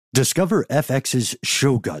Discover FX's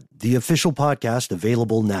Shogun, the official podcast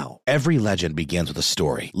available now. Every legend begins with a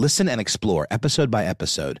story. Listen and explore episode by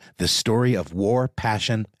episode the story of war,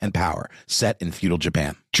 passion, and power set in feudal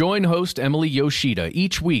Japan. Join host Emily Yoshida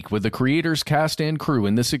each week with the creators, cast, and crew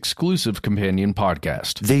in this exclusive companion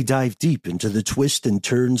podcast. They dive deep into the twists and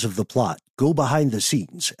turns of the plot, go behind the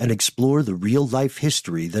scenes, and explore the real-life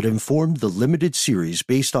history that informed the limited series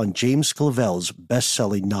based on James Clavell's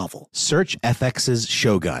best-selling novel. Search FX's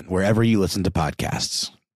Shogun wherever you listen to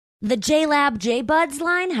podcasts. The JLab J-Buds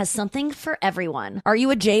line has something for everyone. Are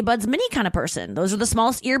you a J-Buds Mini kind of person? Those are the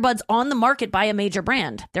smallest earbuds on the market by a major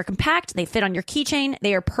brand. They're compact, they fit on your keychain,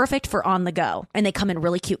 they are perfect for on the go, and they come in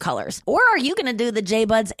really cute colors. Or are you going to do the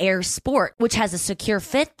J-Buds Air Sport, which has a secure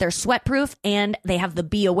fit, they're sweat-proof, and they have the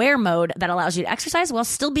Be Aware mode that allows you to exercise while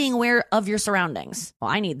still being aware of your surroundings.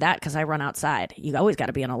 Well, I need that because I run outside. You always got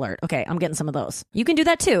to be on alert. Okay, I'm getting some of those. You can do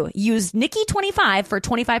that too. Use Nikki25 for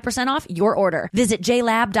 25% off your order. Visit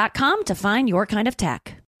jlab.com to find your kind of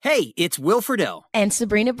tech. Hey, it's Will Friedle. And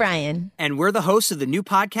Sabrina Bryan. And we're the hosts of the new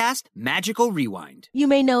podcast, Magical Rewind. You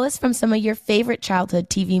may know us from some of your favorite childhood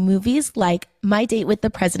TV movies like My Date with the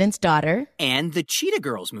President's Daughter. And the Cheetah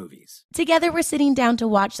Girls movies. Together, we're sitting down to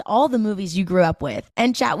watch all the movies you grew up with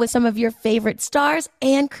and chat with some of your favorite stars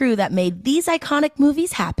and crew that made these iconic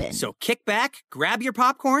movies happen. So kick back, grab your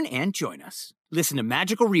popcorn, and join us. Listen to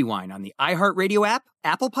Magical Rewind on the iHeartRadio app,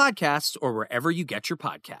 Apple Podcasts, or wherever you get your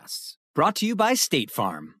podcasts. Brought to you by State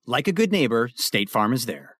Farm. Like a good neighbor, State Farm is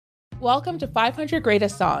there. Welcome to 500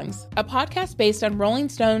 Greatest Songs, a podcast based on Rolling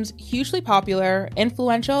Stone's hugely popular,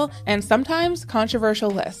 influential, and sometimes controversial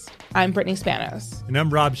list. I'm Brittany Spanos. And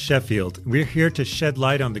I'm Rob Sheffield. We're here to shed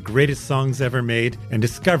light on the greatest songs ever made and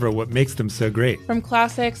discover what makes them so great. From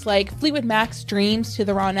classics like Fleetwood Mac's Dreams to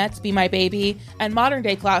the Ronettes' Be My Baby, and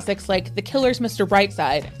modern-day classics like The Killer's Mr.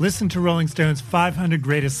 Brightside. Listen to Rolling Stone's 500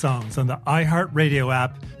 Greatest Songs on the iHeartRadio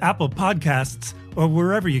app, Apple Podcasts, or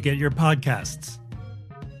wherever you get your podcasts.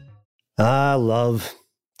 Love.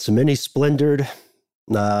 It's a mini splintered,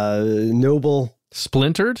 noble.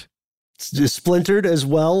 Splintered? Splintered as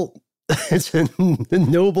well. It's a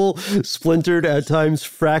noble, splintered, at times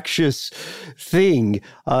fractious thing.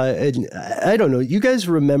 And I don't know. You guys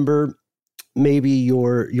remember maybe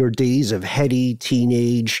your days of heady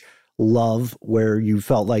teenage love where you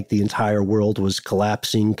felt like the entire world was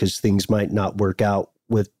collapsing because things might not work out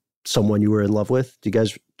with someone you were in love with? Did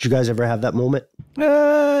you guys ever have that moment?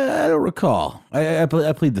 I don't recall. I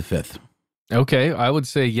plead the fifth. Okay, I would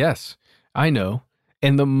say yes. I know.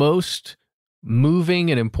 And the most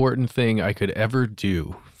moving and important thing I could ever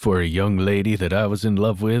do for a young lady that I was in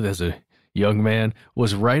love with as a young man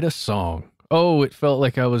was write a song. Oh, it felt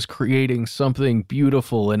like I was creating something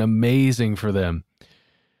beautiful and amazing for them.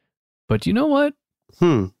 But you know what?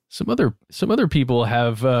 Some other people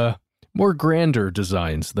have more grander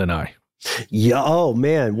designs than I. Yeah. Oh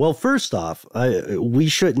man. Well, first off, we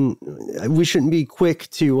shouldn't be quick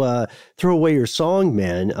to throw away your song,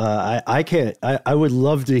 man. I can't. I would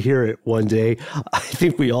love to hear it one day. I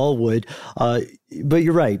think we all would. But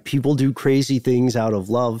you're right. People do crazy things out of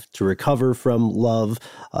love to recover from love.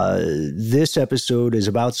 This episode is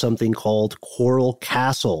about something called Coral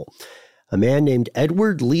Castle. A man named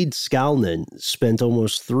Edward Leedskalnin spent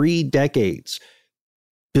almost 3 decades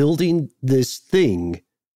building this thing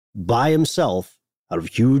by himself out of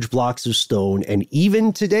huge blocks of stone. And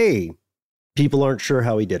even today, people aren't sure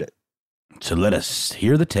how he did it. So let us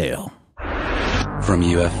hear the tale. From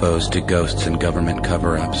UFOs to ghosts and government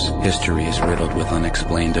cover-ups, history is riddled with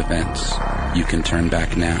unexplained events. You can turn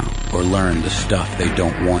back now or learn the stuff they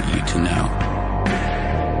don't want you to know.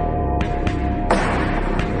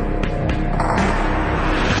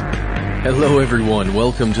 Hello, everyone.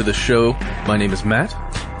 Welcome to the show. My name is Matt.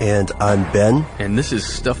 And I'm Ben. And this is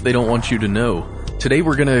Stuff They Don't Want You to Know. Today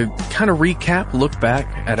we're going to kind of recap, look back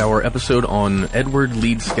at our episode on Edward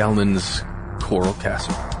Leedskalnin's Coral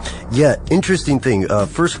Castle. Yeah, interesting thing.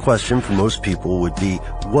 First question for most people would be,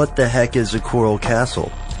 what the heck is a coral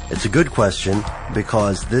castle? It's a good question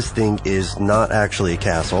because this thing is not actually a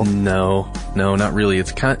castle. No, not really.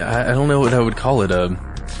 It's I don't know what I would call it.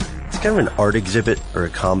 It's kind of an art exhibit or a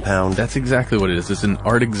compound. That's exactly what it is. It's an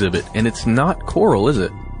art exhibit, and it's not coral, is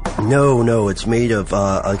it? No, it's made of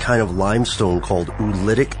a kind of limestone called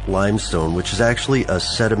oolitic limestone, which is actually a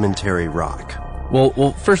sedimentary rock.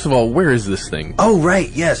 Well, first of all, where is this thing? Oh, right,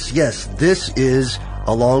 yes. This is,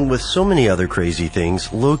 along with so many other crazy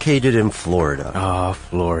things, located in Florida. Ah,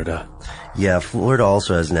 Florida. Yeah, Florida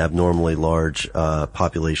also has an abnormally large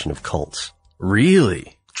population of cults.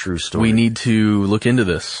 Really? True story. We need to look into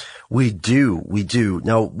this. We do.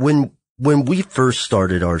 Now, when we first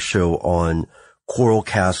started our show on Coral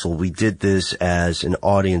Castle, we did this as an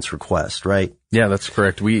audience request, right? Yeah, that's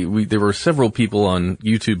correct. There were several people on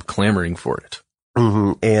YouTube clamoring for it.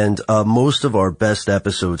 Mm-hmm. And most of our best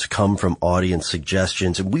episodes come from audience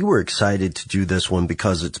suggestions, and we were excited to do this one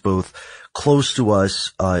because it's both close to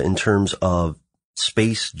us in terms of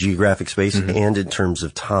space, geographic space, and in terms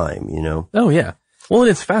of time, you know? Oh, yeah. Well,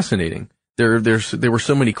 and it's fascinating. There were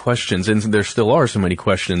so many questions, and there still are so many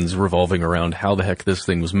questions revolving around how the heck this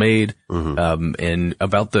thing was made, and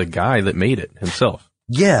about the guy that made it himself.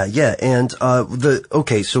 Yeah. And,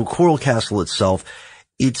 so Coral Castle itself,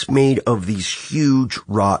 it's made of these huge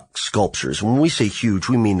rock sculptures. When we say huge,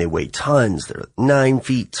 we mean they weigh tons. They're 9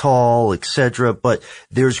 feet tall, etc. But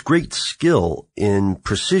there's great skill in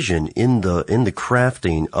precision in the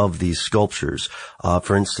crafting of these sculptures.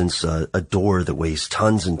 For instance, a door that weighs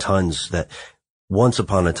tons and tons that once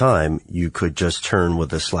upon a time you could just turn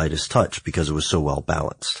with the slightest touch because it was so well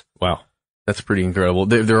balanced. Wow. That's pretty incredible.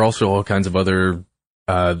 There are also all kinds of other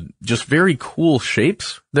just very cool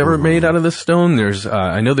shapes that were made out of this stone. There's,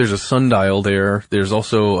 I know there's a sundial there. There's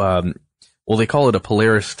also, they call it a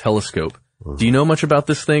Polaris telescope. Do you know much about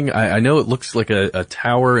this thing? I know it looks like a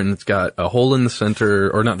tower, and it's got a hole in the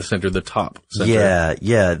center, or not the center, the top center.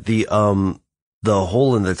 Yeah. The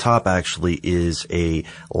hole in the top actually is a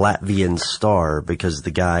Latvian star, because the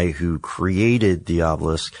guy who created the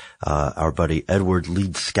obelisk, our buddy Edward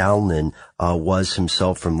Leedskalnin, was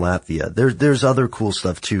himself from Latvia. There's other cool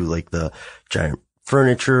stuff too, like the giant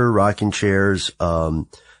furniture, rocking chairs, a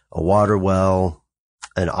water well,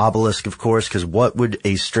 an obelisk, of course, because what would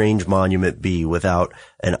a strange monument be without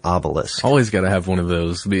an obelisk? Always got to have one of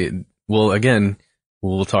those. Well, again,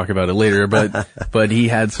 we'll talk about it later, but he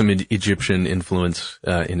had some Egyptian influence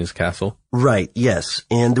in his castle. Right, yes.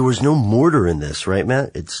 And there was no mortar in this, right,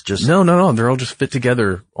 Matt? It's just... No. They're all just fit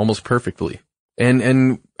together almost perfectly.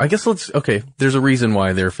 And I guess there's a reason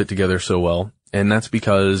why they're fit together so well. And that's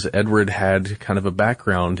because Edward had kind of a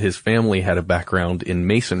background. His family had a background in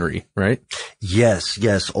masonry, right? Yes.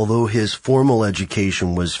 Although his formal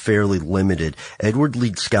education was fairly limited, Edward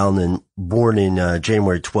Leedskalnin, born in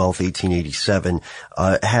January 12th, 1887,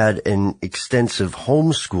 had an extensive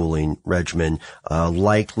homeschooling regimen,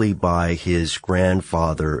 likely by his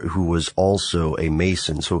grandfather, who was also a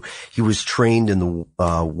mason. So he was trained in the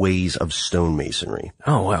ways of stonemasonry.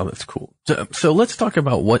 Oh, wow, that's cool. So let's talk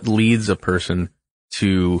about what leads a person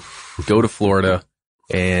to go to Florida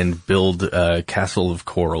and build a castle of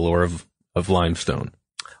coral or of limestone.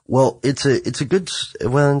 Well, it's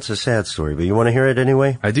a sad story, but you want to hear it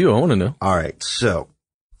anyway? I do. I want to know. All right. So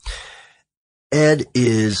Ed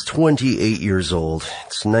is 28 years old.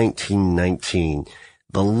 It's 1919.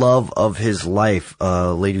 The love of his life,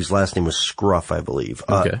 lady's last name was Scruff, I believe.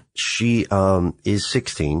 Okay. She, is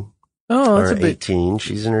 16. Oh, that's or a bit. 18.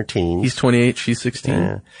 She's in her teens. He's 28. She's 16.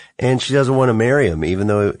 Yeah. And she doesn't want to marry him, even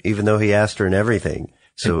though he asked her and everything.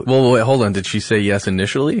 So, well, wait, hold on. Did she say yes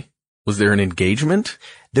initially? Was there an engagement?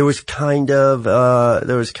 There was kind of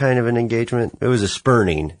an engagement. It was a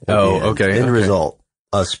spurning. Okay. End result,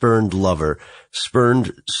 a spurned lover.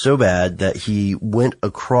 Spurned so bad that he went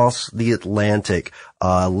across the Atlantic,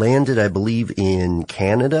 landed, I believe, in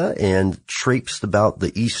Canada and traipsed about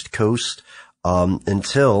the East Coast,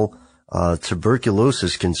 until,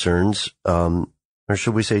 tuberculosis concerns, or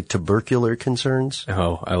should we say tubercular concerns?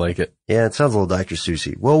 Oh, I like it. Yeah, it sounds a little Dr.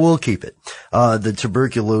 Seussy. Well, we'll keep it. The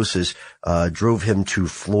tuberculosis, drove him to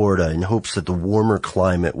Florida in hopes that the warmer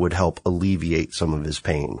climate would help alleviate some of his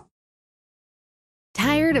pain.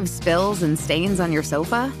 Tired of spills and stains on your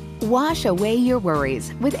sofa? Wash away your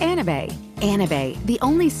worries with Anabei. Anabei, the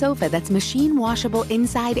only sofa that's machine washable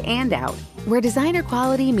inside and out, where designer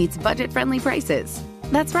quality meets budget-friendly prices.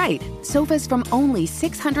 That's right, sofas from only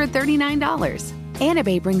 $639.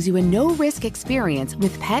 Anabei brings you a no-risk experience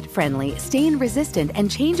with pet-friendly, stain-resistant,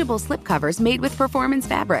 and changeable slipcovers made with performance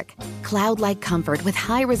fabric, cloud-like comfort with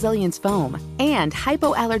high-resilience foam, and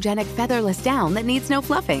hypoallergenic featherless down that needs no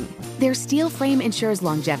fluffing. Their steel frame ensures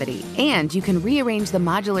longevity, and you can rearrange the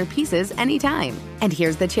modular pieces anytime. And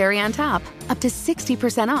here's the cherry on top, up to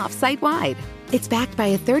 60% off site-wide. It's backed by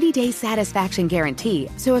a 30-day satisfaction guarantee,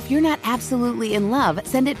 so if you're not absolutely in love,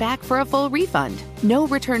 send it back for a full refund. No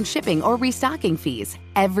return shipping or restocking fees.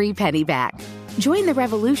 Every penny back. Join the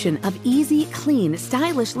revolution of easy, clean,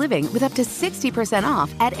 stylish living with up to 60%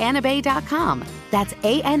 off at Anabei.com. That's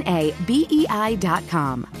ANABEI.com.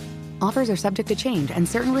 Offers are subject to change and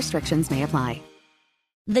certain restrictions may apply.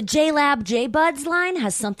 The JLab J-Buds line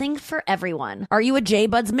has something for everyone. Are you a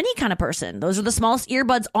J-Buds mini kind of person? Those are the smallest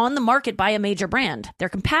earbuds on the market by a major brand. They're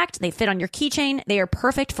compact, they fit on your keychain, they are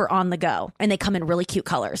perfect for on the go, and they come in really cute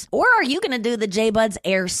colors. Or are you going to do the J-Buds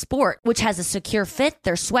Air Sport, which has a secure fit,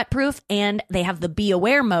 they're sweat-proof, and they have the Be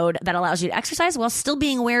Aware mode that allows you to exercise while still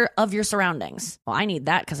being aware of your surroundings. Well, I need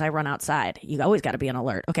that because I run outside. You always got to be on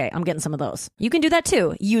alert. Okay, I'm getting some of those. You can do that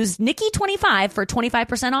too. Use Nikki25 for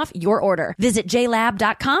 25% off your order. Visit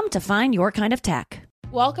JLab.com to find your kind of tech.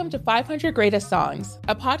 Welcome to 500 Greatest Songs,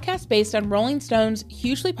 a podcast based on Rolling Stone's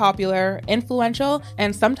hugely popular, influential,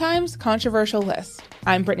 and sometimes controversial list.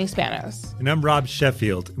 I'm Brittany Spanos. And I'm Rob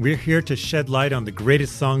Sheffield. We're here to shed light on the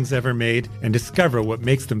greatest songs ever made and discover what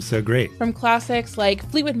makes them so great. From classics like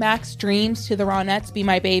Fleetwood Mac's Dreams to the Ronettes' Be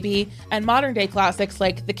My Baby, and modern-day classics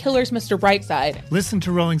like The Killers' Mr. Brightside. Listen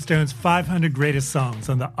to Rolling Stone's 500 Greatest Songs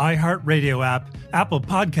on the iHeartRadio app, Apple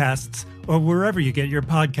Podcasts, or wherever you get your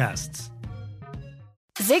podcasts.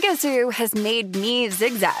 Zigazoo has made me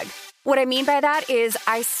zigzag. What I mean by that is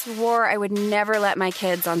I swore I would never let my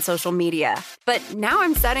kids on social media, but now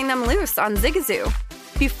I'm setting them loose on Zigazoo.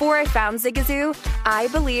 Before I found Zigazoo, I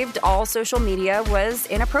believed all social media was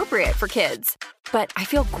inappropriate for kids. But I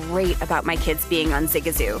feel great about my kids being on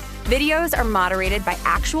Zigazoo. Videos are moderated by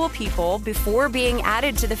actual people before being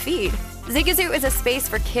added to the feed. Zigazoo is a space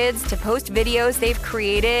for kids to post videos they've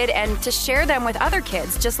created and to share them with other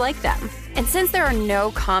kids just like them. And since there are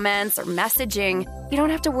no comments or messaging, you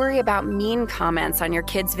don't have to worry about mean comments on your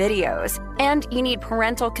kids' videos. And you need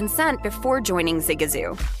parental consent before joining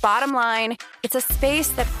Zigazoo. Bottom line, it's a space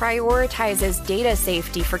that prioritizes data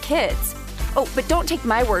safety for kids. Oh, but don't take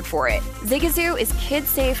my word for it. Zigazoo is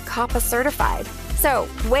KidSafe COPPA certified. So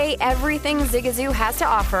weigh everything Zigazoo has to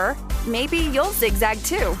offer. Maybe you'll zigzag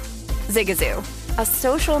too. Zigazoo, a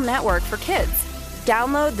social network for kids.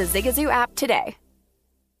 Download the Zigazoo app today.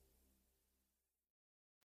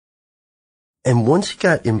 And once he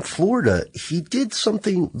got in Florida, he did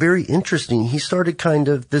something very interesting. He started kind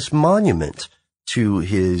of this monument to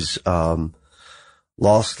his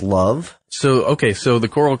lost love. So the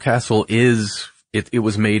Coral Castle it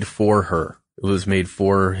was made for her. It was made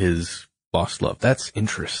for his lost love. That's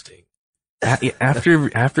interesting.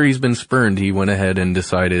 After he's been spurned, he went ahead and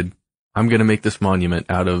decided, I'm going to make this monument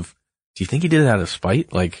out of, do you think he did it out of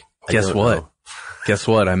spite? Like, guess what? Guess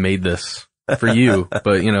what? I made this for you,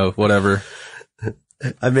 but whatever.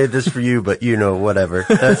 I made this for you, but whatever.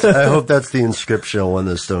 I hope that's the inscription on one of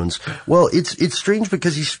the stones. Well, it's strange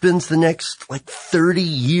because he spends the next 30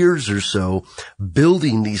 years or so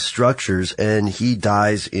building these structures, and he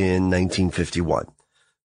dies in 1951.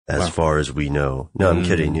 As far as we know. No, I'm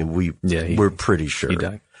kidding. We're pretty sure. He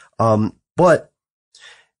died. But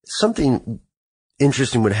something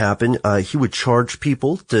interesting would happen. He would charge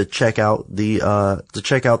people to check out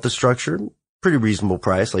the structure. Pretty reasonable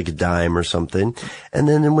price, like a dime or something. And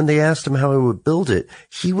then when they asked him how he would build it,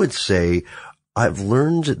 he would say, I've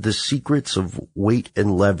learned the secrets of weight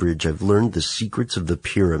and leverage. I've learned the secrets of the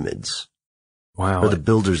pyramids. Wow. Or the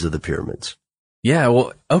builders of the pyramids. Yeah,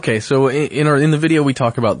 well, okay, so in the video we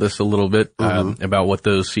talk about this a little bit, about what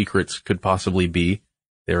those secrets could possibly be.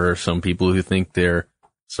 There are some people who think they're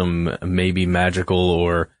some maybe magical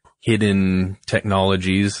or hidden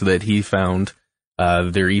technologies that he found.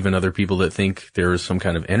 There are even other people that think there is some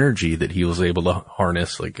kind of energy that he was able to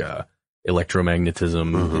harness, like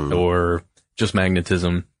electromagnetism or just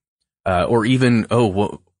magnetism, or even,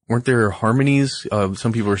 weren't there harmonies?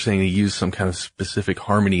 Some people are saying he used some kind of specific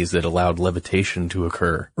harmonies that allowed levitation to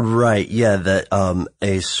occur. Right, yeah, that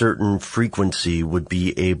a certain frequency would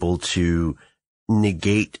be able to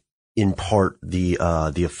negate in part the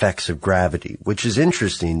effects of gravity, which is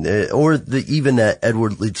interesting, or even that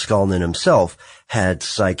Edward Leedskalnin himself had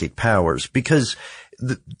psychic powers, because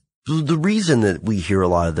the reason that we hear a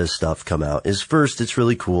lot of this stuff come out is, first, it's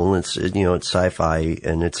really cool, and it's sci-fi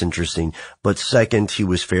and it's interesting, but second, he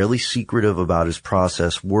was fairly secretive about his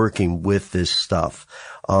process working with this stuff.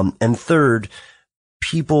 And third,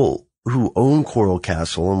 people who own Coral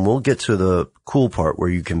Castle, and we'll get to the cool part where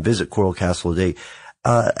you can visit Coral Castle today,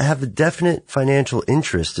 have a definite financial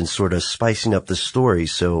interest in sort of spicing up the story.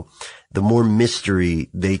 So the more mystery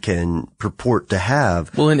they can purport to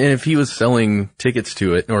have. Well, and if he was selling tickets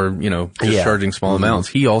to it or, just charging small amounts,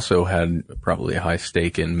 he also had probably a high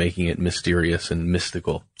stake in making it mysterious and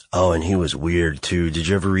mystical. Oh, and he was weird too. Did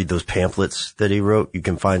you ever read those pamphlets that he wrote? You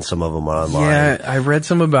can find some of them online. Yeah, I read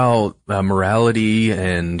some about morality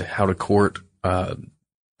and how to court a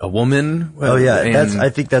woman. Oh yeah, I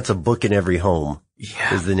think that's A Book in Every Home.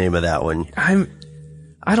 Yeah. Is the name of that one.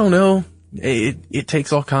 I don't know. It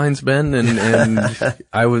takes all kinds, Ben, and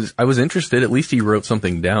I was interested. At least he wrote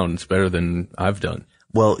something down. It's better than I've done.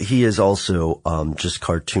 Well, he is also just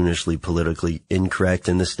cartoonishly politically incorrect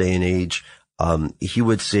in this day and age. He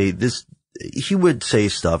would say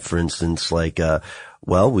stuff, for instance, like,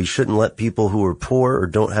 well, we shouldn't let people who are poor or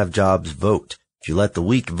don't have jobs vote. If you let the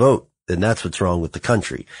weak vote, then that's what's wrong with the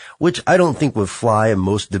country, which I don't think would fly in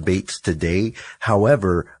most debates today.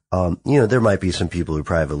 However, there might be some people who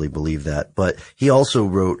privately believe that, but he also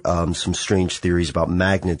wrote some strange theories about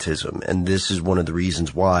magnetism, and this is one of the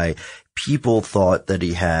reasons why people thought that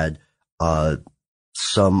he had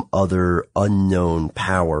some other unknown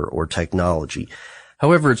power or technology.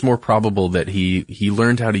 However, it's more probable that he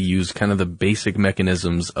learned how to use kind of the basic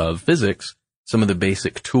mechanisms of physics, some of the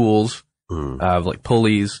basic tools, like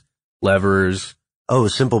pulleys, levers. Oh,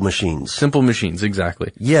 simple machines. Simple machines,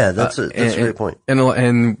 exactly. Yeah, that's a great point.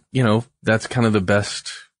 And that's kind of the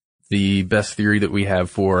best theory that we have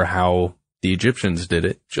for how the Egyptians did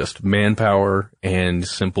it, just manpower and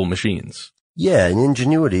simple machines. Yeah, and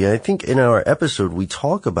ingenuity. I think in our episode we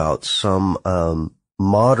talk about some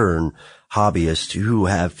modern hobbyists who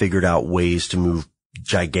have figured out ways to move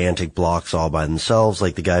gigantic blocks all by themselves,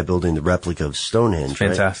 like the guy building the replica of Stonehenge.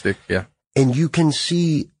 Fantastic, right? Yeah. And you can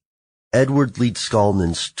see Edward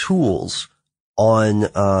Leedskalnin's tools on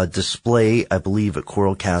display, I believe, at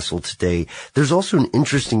Coral Castle today. There's also an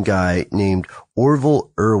interesting guy named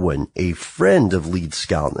Orville Irwin, a friend of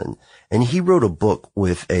Leedskalnin, and he wrote a book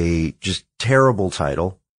with a just terrible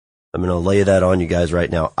title. I'm going to lay that on you guys right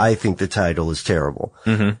now. I think the title is terrible.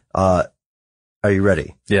 Mm-hmm. Are you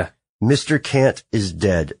ready? Yeah. Mr. Cant is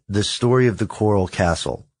Dead, the story of the Coral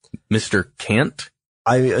Castle. Mr. Cant?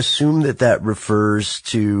 I assume that refers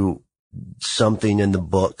to something in the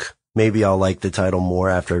book. Maybe I'll like the title more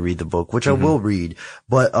after I read the book, which I will read.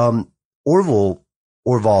 But Orval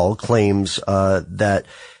claims that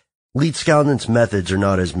Leedskalnin's methods are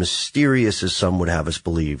not as mysterious as some would have us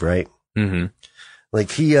believe, right? Mm-hmm.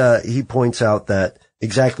 Like he points out that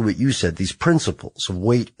exactly what you said, these principles of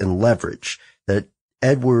weight and leverage, that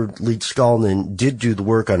Edward Leedskalnin did do the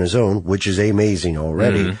work on his own, which is amazing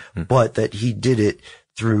already, but that he did it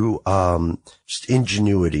through just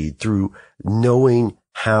ingenuity, through knowing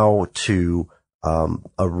how to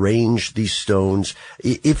arrange these stones.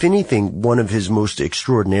 If anything, one of his most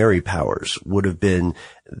extraordinary powers would have been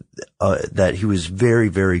that he was very,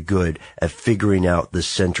 very good at figuring out the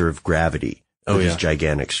center of gravity of these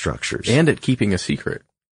gigantic structures. And at keeping a secret.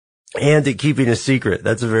 That's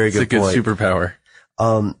a very good point. It's a good superpower.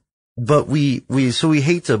 But we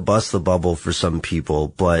hate to bust the bubble for some people,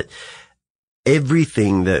 but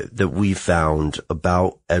everything that we found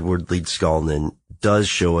about Edward Leedskalnin does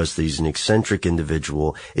show us that he's an eccentric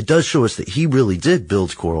individual. It does show us that he really did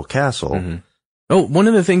build Coral Castle. Mm-hmm. Oh, one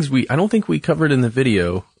of the things I don't think we covered in the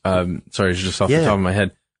video, sorry, it's just off the top of my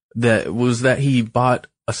head, that he bought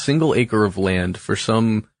a single acre of land for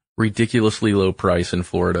some ridiculously low price in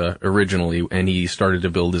Florida originally, and he started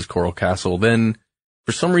to build his Coral Castle. Then,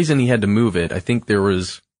 for some reason, he had to move it. I think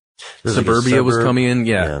there's suburbia was coming in,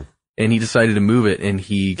 yeah. And he decided to move it, and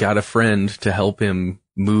he got a friend to help him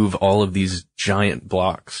move all of these giant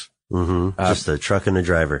blocks. Mm-hmm. Just a truck and a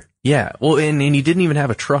driver. Yeah. Well, and he didn't even have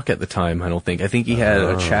a truck at the time, I don't think. I think he had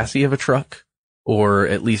a chassis of a truck, or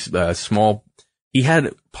at least a small. He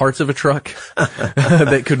had parts of a truck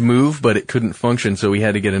that could move, but it couldn't function. So he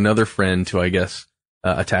had to get another friend to, I guess,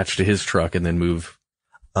 attach to his truck and then move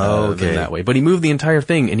them that way. But he moved the entire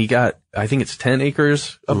thing, and he got, I think it's 10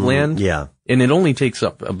 acres of land. Yeah. And it only takes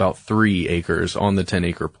up about 3 acres on the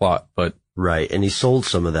 10-acre plot. But right. And he sold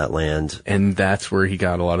some of that land. And that's where he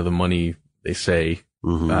got a lot of the money, they say,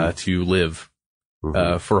 to live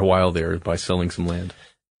for a while there by selling some land.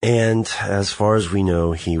 And as far as we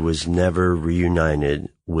know, he was never reunited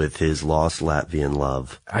with his lost Latvian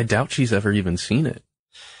love. I doubt she's ever even seen it.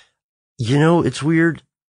 You know, it's weird.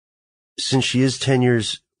 Since she is 10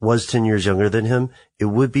 years younger than him, it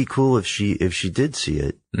would be cool if she did see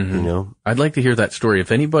it, you know? I'd like to hear that story.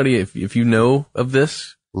 If anybody, if you know of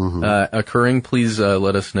this occurring, please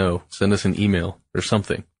let us know. Send us an email or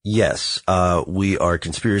something. Yes, we are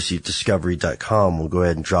conspiracydiscovery.com. We'll go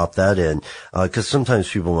ahead and drop that in, cause sometimes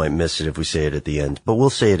people might miss it if we say it at the end, but we'll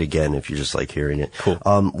say it again if you just like hearing it. Cool.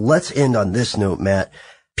 Let's end on this note, Matt.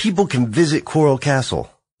 People can visit Coral Castle.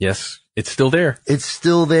 Yes, it's still there. It's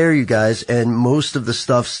still there, you guys, and most of the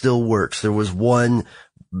stuff still works. There was one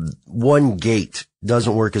gate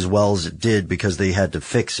doesn't work as well as it did because they had to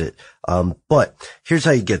fix it. But here's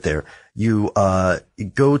how you get there. you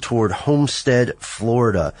go toward Homestead,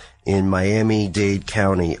 Florida in Miami-Dade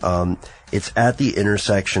County. It's at the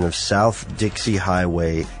intersection of South Dixie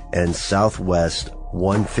Highway and Southwest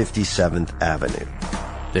 157th Avenue.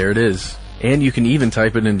 There it is. And you can even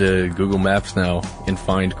type it into Google Maps now and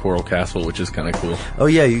find Coral Castle, which is kind of cool. Oh,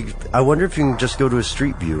 yeah. I wonder if you can just go to a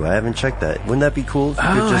street view. I haven't checked that. Wouldn't that be cool? If you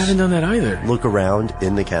could just I haven't done that either. Look around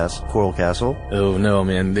in the Coral Castle. Oh, no,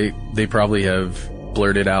 man. They probably have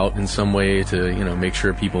blurred it out in some way to, make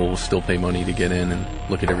sure people will still pay money to get in and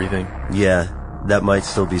look at everything. Yeah, that might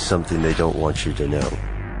still be something they don't want you to know.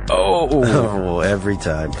 Oh, every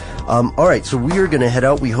time. All right, so we are going to head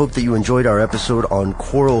out. We hope that you enjoyed our episode on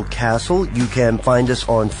Coral Castle. You can find us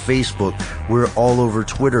on Facebook. We're all over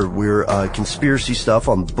Twitter. We're Conspiracy Stuff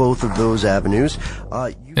on both of those avenues.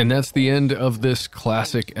 And that's the end of this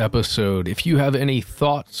classic episode. If you have any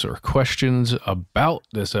thoughts or questions about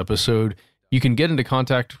this episode, you can get into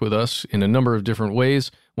contact with us in a number of different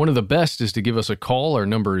ways. One of the best is to give us a call. Our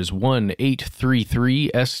number is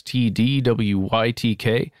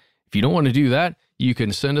 1-833-STDWYTK. If you don't want to do that, you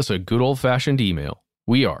can send us a good old-fashioned email.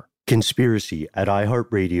 We are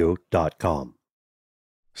conspiracy@iheartradio.com.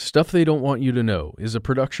 Stuff They Don't Want You to Know is a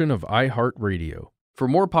production of iHeartRadio. For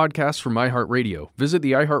more podcasts from iHeartRadio, visit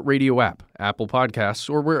the iHeartRadio app, Apple Podcasts,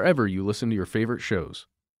 or wherever you listen to your favorite shows.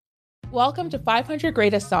 Welcome to 500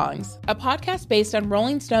 Greatest Songs, a podcast based on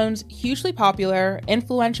Rolling Stone's hugely popular,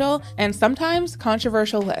 influential, and sometimes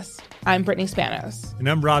controversial list. I'm Brittany Spanos. And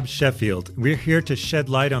I'm Rob Sheffield. We're here to shed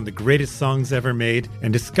light on the greatest songs ever made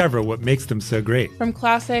and discover what makes them so great. From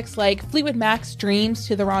classics like Fleetwood Mac's Dreams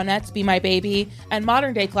to the Ronettes' Be My Baby, and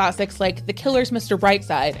modern-day classics like The Killers' Mr.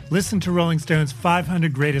 Brightside. Listen to Rolling Stone's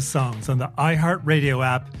 500 Greatest Songs on the iHeartRadio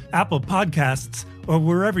app, Apple Podcasts, or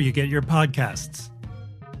wherever you get your podcasts.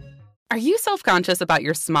 Are you self-conscious about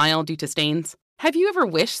your smile due to stains? Have you ever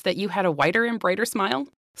wished that you had a whiter and brighter smile?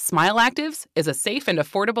 Smile Actives is a safe and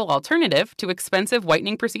affordable alternative to expensive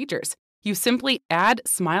whitening procedures. You simply add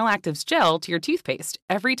Smile Actives gel to your toothpaste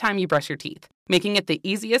every time you brush your teeth, making it the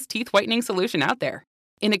easiest teeth whitening solution out there.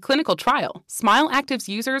 In a clinical trial, Smile Actives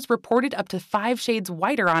users reported up to 5 shades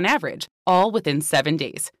whiter on average, all within 7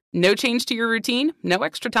 days. No change to your routine, no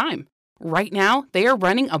extra time. Right now, they are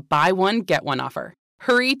running a buy one, get one offer.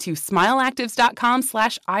 Hurry to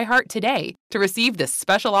smileactives.com/iHeart today to receive this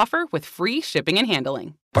special offer with free shipping and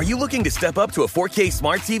handling. Are you looking to step up to a 4K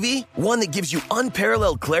smart TV? One that gives you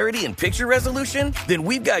unparalleled clarity and picture resolution? Then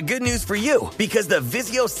we've got good news for you, because the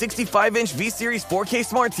Vizio 65-inch V-Series 4K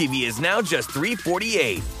smart TV is now just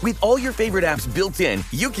 $348. With all your favorite apps built in,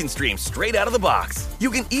 you can stream straight out of the box. You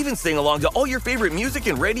can even sing along to all your favorite music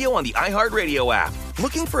and radio on the iHeartRadio app.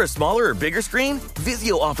 Looking for a smaller or bigger screen?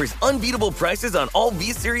 Vizio offers unbeatable prices on all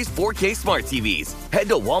V-Series 4K smart TVs. Head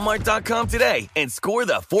to Walmart.com today and score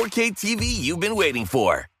the 4K TV you've been waiting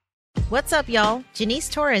for. What's up, y'all? Janice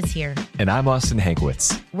Torres here. And I'm Austin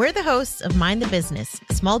Hankwitz. We're the hosts of Mind the Business,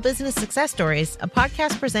 Small Business Success Stories, a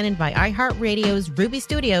podcast presented by iHeartRadio's Ruby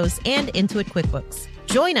Studios and Intuit QuickBooks.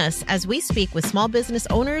 Join us as we speak with small business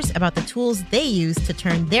owners about the tools they use to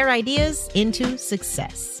turn their ideas into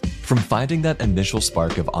success. From finding that initial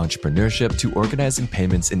spark of entrepreneurship to organizing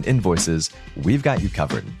payments and invoices, we've got you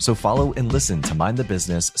covered. So follow and listen to Mind the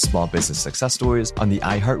Business, Small Business Success Stories on the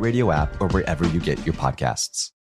iHeartRadio app or wherever you get your podcasts.